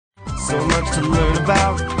so much to learn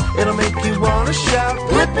about. It'll make you want to shout,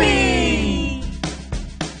 Blippi!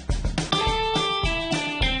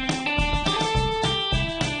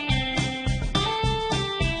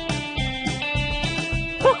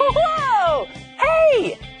 Whoa!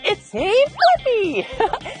 Hey! It's me, Blippi!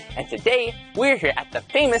 And today, we're here at the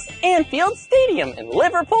famous Anfield Stadium in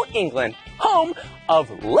Liverpool, England, home of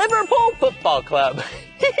Liverpool Football Club.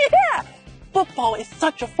 Yeah! Football is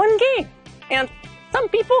such a fun game. And some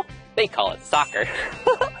people, they call it soccer.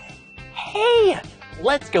 Hey!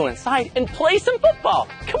 Let's go inside and play some football.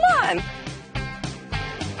 Come on!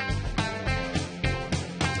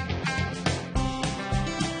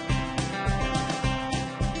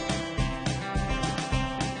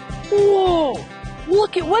 Whoa!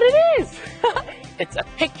 Look at what it is! It's a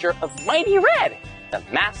picture of Mighty Red, the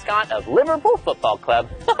mascot of Liverpool Football Club.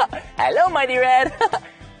 Hello, Mighty Red!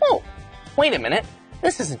 Oh, wait a minute.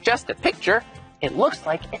 This isn't just a picture. It looks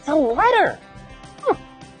like it's a letter.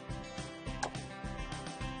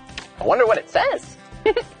 I wonder what it says.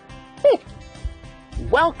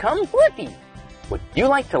 Welcome, Blippi. Would you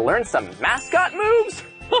like to learn some mascot moves?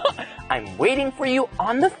 I'm waiting for you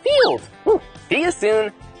on the field. See you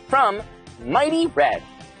soon. From Mighty Red.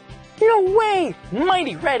 No way!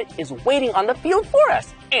 Mighty Red is waiting on the field for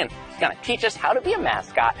us, and he's gonna teach us how to be a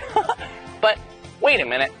mascot. But wait a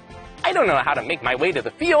minute, I don't know how to make my way to the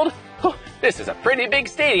field. This is a pretty big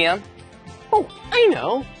stadium. Oh, I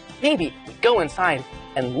know. Maybe we go inside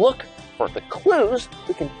and look for the clues.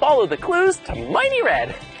 We can follow the clues to Mighty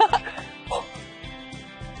Red.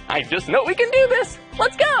 I just know we can do this.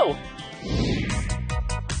 Let's go!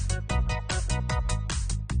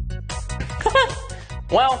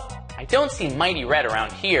 Well, I don't see Mighty Red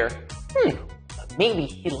around here. But maybe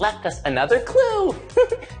he left us another clue.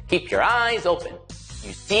 Keep your eyes open.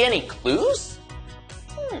 You see any clues?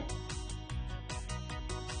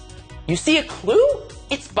 You see a clue?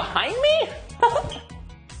 It's behind me?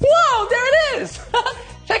 Whoa, there it is!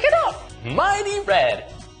 Check it out, Mighty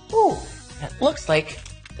Red. Ooh, it looks like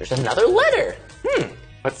there's another letter.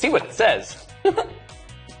 Let's see what it says.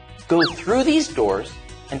 Go through these doors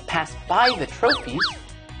and pass by the trophies.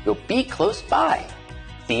 You'll be close by.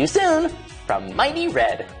 See you soon, from Mighty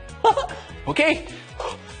Red. Okay,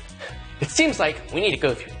 it seems like we need to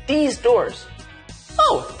go through these doors.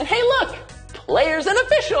 Oh, and hey look, players and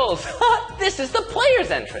officials. This is the players'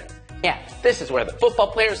 entrance. Yeah, this is where the football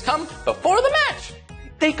players come before the match.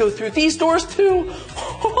 They go through these doors too.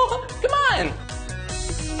 Come on.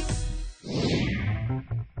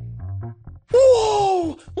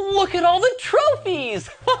 Whoa, look at all the trophies.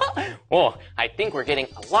 Well, I think we're getting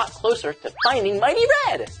a lot closer to finding Mighty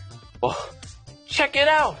Red. Oh, check it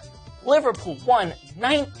out. Liverpool won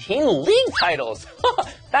 19 league titles.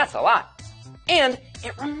 That's a lot. And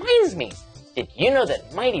it reminds me, did you know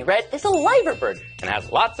that Mighty Red is a liverbird and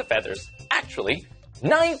has lots of feathers? Actually,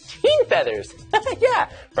 19 feathers. Yeah,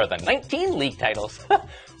 for the 19 league titles.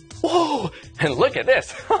 Whoa, and look at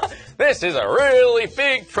this. This is a really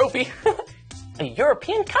big trophy. A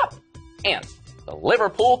European Cup. And the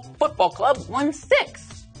Liverpool Football Club won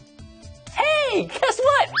 6. Hey, guess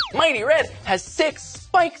what? Mighty Red has 6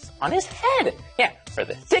 spikes on his head. Yeah, for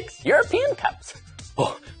the 6 European Cups.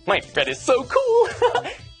 Oh, Mighty Red is so cool.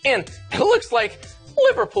 And it looks like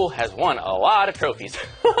Liverpool has won a lot of trophies.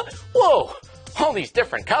 Whoa, all these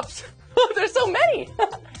different cups. There's so many.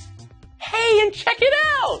 Hey, and check it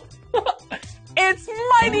out. It's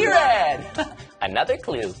Mighty Red. Another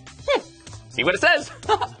clue. See what it says.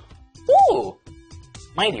 Ooh,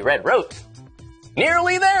 Mighty Red wrote,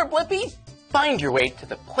 nearly there, Blippi. Find your way to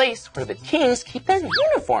the place where the teams keep their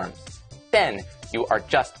uniforms. Then you are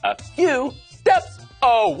just a few steps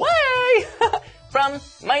away from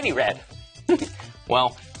Mighty Red.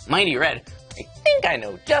 Well, Mighty Red, I think I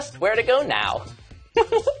know just where to go now.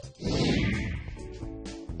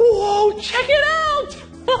 Whoa, check it out!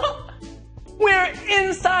 We're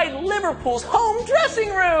inside Liverpool's home dressing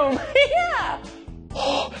room. Yeah.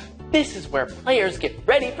 Oh, this is where players get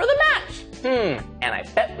ready for the match. And I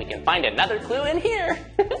bet we can find another clue in here.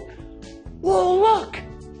 Whoa, look.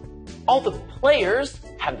 All the players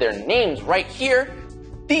have their names right here.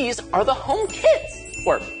 These are the home kits,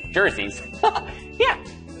 or jerseys. Yeah,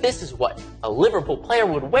 this is what a Liverpool player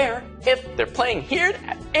would wear if they're playing here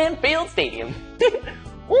at Anfield Stadium.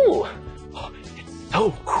 Ooh, it's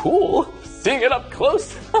so cool. Seeing it up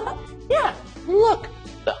close. Yeah, look,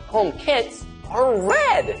 the home kits are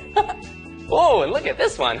red. Oh, and look at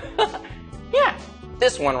this one. Yeah,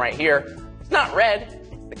 this one right here, it's not red,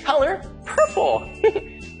 it's the color purple.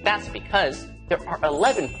 That's because there are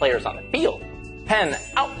 11 players on the field, 10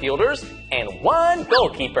 outfielders, and 1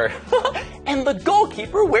 goalkeeper. and the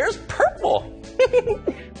goalkeeper wears purple.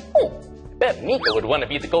 Oh, I bet Mika would want to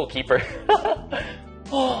be the goalkeeper.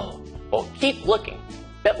 Oh, well, keep looking.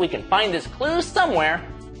 Bet we can find this clue somewhere.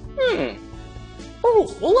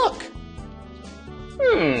 Oh, look.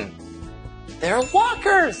 They're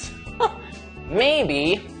lockers.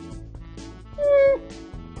 Maybe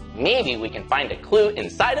we can find a clue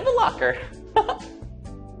inside of a locker.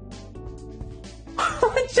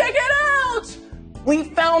 Check it out! We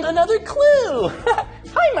found another clue.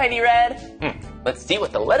 Hi, Mighty Red. Let's see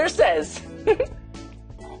what the letter says.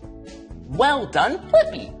 Well done,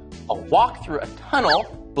 Blippi. A walk through a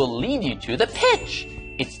tunnel will lead you to the pitch.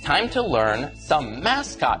 It's time to learn some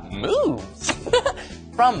mascot moves.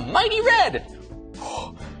 From Mighty Red.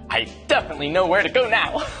 I definitely know where to go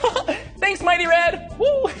now. Thanks, Mighty Red.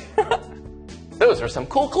 Woo. Those are some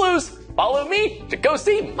cool clues. Follow me to go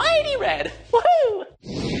see Mighty Red. Woohoo!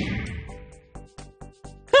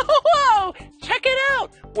 Whoa! Check it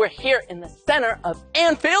out. We're here in the center of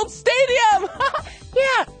Anfield Stadium.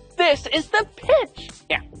 Yeah, this is the pitch.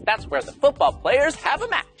 Yeah, that's where the football players have a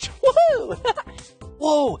match. Woohoo!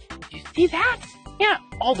 Whoa, do you see that? Yeah,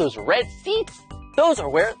 all those red seats. Those are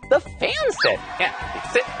where the fans sit. Yeah, they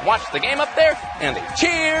sit and watch the game up there, and they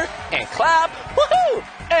cheer and clap, woohoo,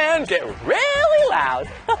 and get really loud.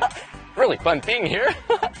 Really fun being here.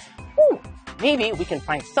 Ooh, maybe we can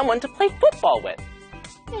find someone to play football with.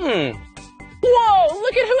 Whoa,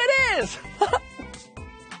 look at who it is.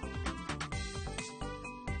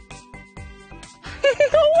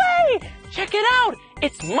 No way! Check it out.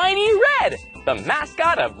 It's Mighty Red, the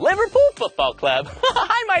mascot of Liverpool Football Club.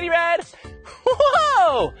 Hi, Mighty Red.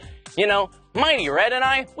 Whoa! You know, Mighty Red and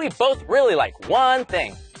I, we both really like one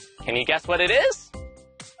thing. Can you guess what it is?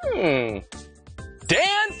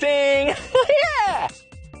 Dancing! Yeah!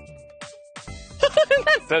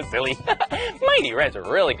 That's so silly. Mighty Red's a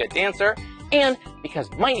really good dancer. And because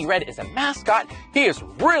Mighty Red is a mascot, he is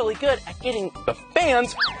really good at getting the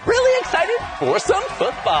fans really excited for some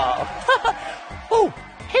football. Oh,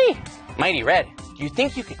 hey, Mighty Red, do you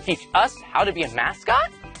think you could teach us how to be a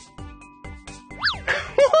mascot?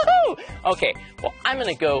 Okay, well, I'm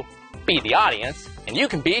gonna go be the audience, and you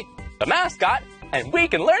can be the mascot, and we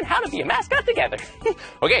can learn how to be a mascot together.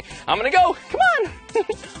 Okay, I'm gonna go. Come on.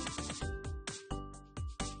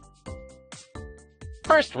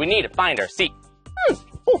 First, we need to find our seat.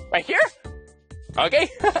 Ooh, right here? Okay,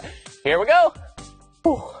 here we go.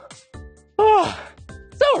 Oh,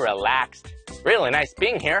 so relaxed. Really nice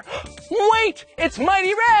being here. Wait, it's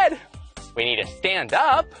Mighty Red. We need to stand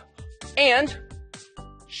up and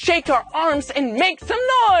shake our arms and make some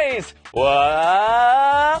noise.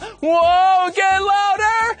 Whoa, whoa, get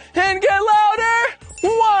louder and get louder.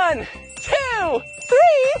 1, 2,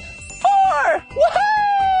 3, 4. Woohoo!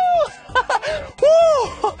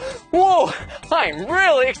 Whoa, whoa, I'm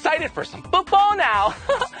really excited for some football now.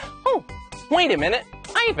 Oh, wait a minute,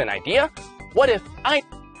 I have an idea. What if I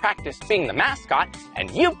practice being the mascot and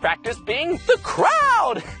you practice being the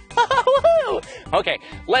crowd? Woohoo! Okay,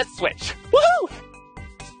 let's switch. Woohoo!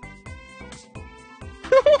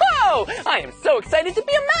 Whoa! I am so excited to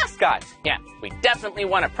be a mascot. Yeah, we definitely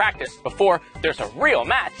want to practice before there's a real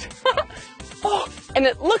match. Oh, and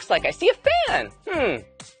it looks like I see a fan.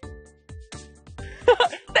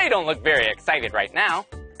 They don't look very excited right now.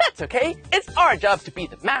 That's okay. It's our job to be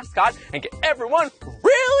the mascot and get everyone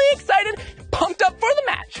really excited and pumped up for the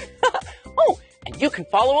match. Oh, and you can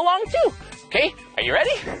follow along too. Okay, are you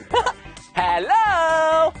ready?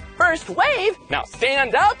 Hello! First wave, now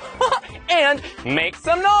stand up and make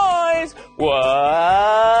some noise. Whoa!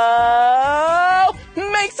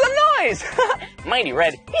 Make some noise. Mighty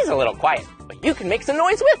Red, he's a little quiet, but you can make some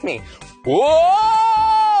noise with me.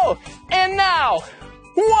 Whoa! And now,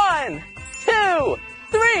 1, 2,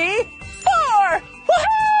 3, 4.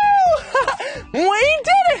 Woohoo! We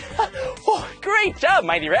did it! Oh, great job,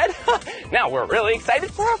 Mighty Red. Now we're really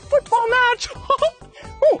excited for our football match.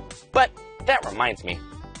 Oh, but that reminds me,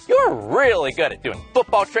 you're really good at doing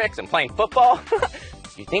football tricks and playing football. Do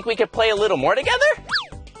you think we could play a little more together?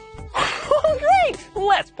 Oh, great!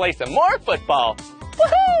 Let's play some more football.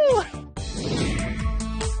 Woohoo!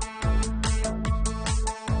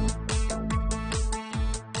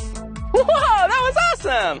 Whoa, that was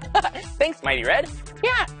awesome! Thanks, Mighty Red.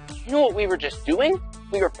 Yeah, you know what we were just doing?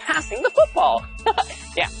 We were passing the football.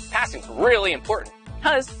 Yeah, passing's really important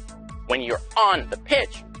because when you're on the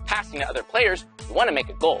pitch, passing to other players, you want to make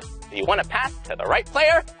a goal. So you want to pass to the right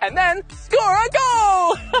player and then score a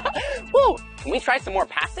goal! Whoa, can we try some more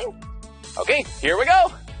passing? Okay, here we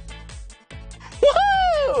go.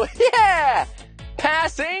 Woohoo! Yeah!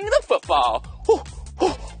 Passing the football.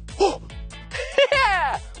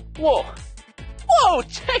 Yeah! Whoa, Whoa,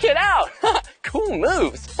 check it out. Cool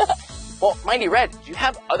moves. Well, Mighty Red, do you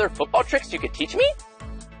have other football tricks you could teach me?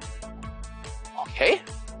 Okay.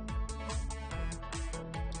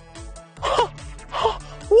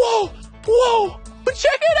 Whoa, whoa,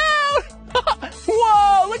 check it out.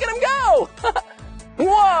 Whoa, look at him go.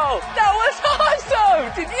 Whoa, that was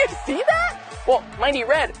awesome. Did you see that? Well, Mighty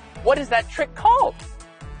Red, what is that trick called?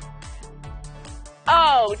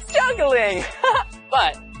 Oh, juggling.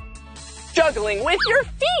 But juggling with your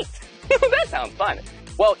feet. That sounds fun.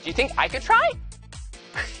 Well, do you think I could try?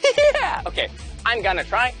 Yeah, okay. I'm gonna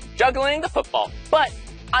try juggling the football, but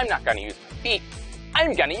I'm not gonna use my feet.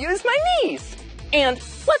 I'm gonna use my knees. And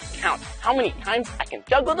let's count how many times I can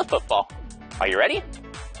juggle the football. Are you ready?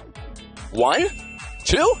 1,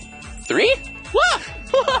 2, 3. Whoa!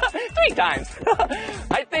 3 times.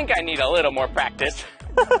 I think I need a little more practice.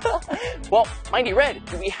 Well, Mighty Red,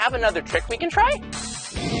 do we have another trick we can try?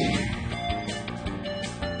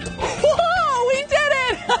 Whoa, we did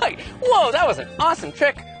it! Whoa, that was an awesome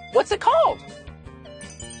trick. What's it called?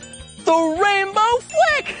 The rainbow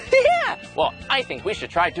flick! Yeah! Well, I think we should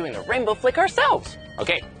try doing the rainbow flick ourselves.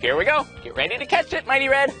 Okay, here we go. Get ready to catch it, Mighty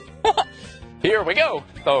Red. Here we go.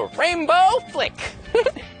 The rainbow flick.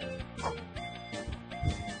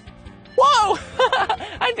 Whoa!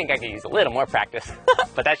 I think I could use a little more practice.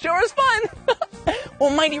 But that sure was fun. Well,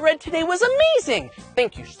 Mighty Red today was amazing.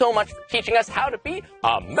 Thank you so much for teaching us how to be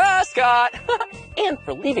a mascot. And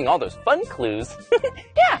for leaving all those fun clues.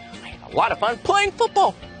 Yeah, I had a lot of fun playing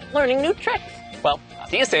football, learning new tricks. Well, I'll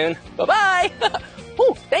see you soon. Bye-bye.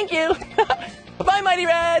 Oh, thank you. Bye-bye, Mighty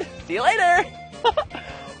Red. See you later.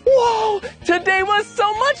 Whoa, today was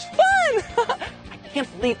so much fun. I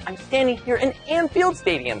can't believe I'm standing here in Anfield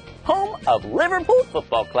Stadium, home of Liverpool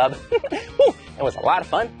Football Club. It was a lot of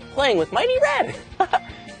fun playing with Mighty Red.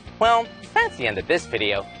 Well, that's the end of this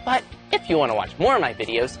video, but if you want to watch more of my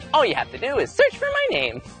videos, all you have to do is search for my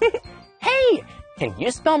name. Hey, can you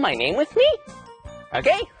spell my name with me?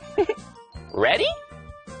 Okay, ready?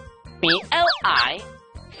 B-L-I-P-P-I,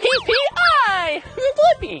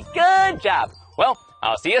 Blippi, good job. Well,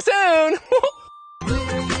 I'll see you soon.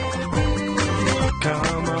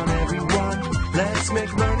 Come on, everyone, let's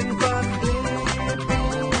make learning fun.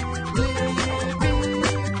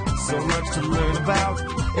 So much to learn about,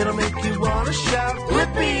 it'll make you want to shout.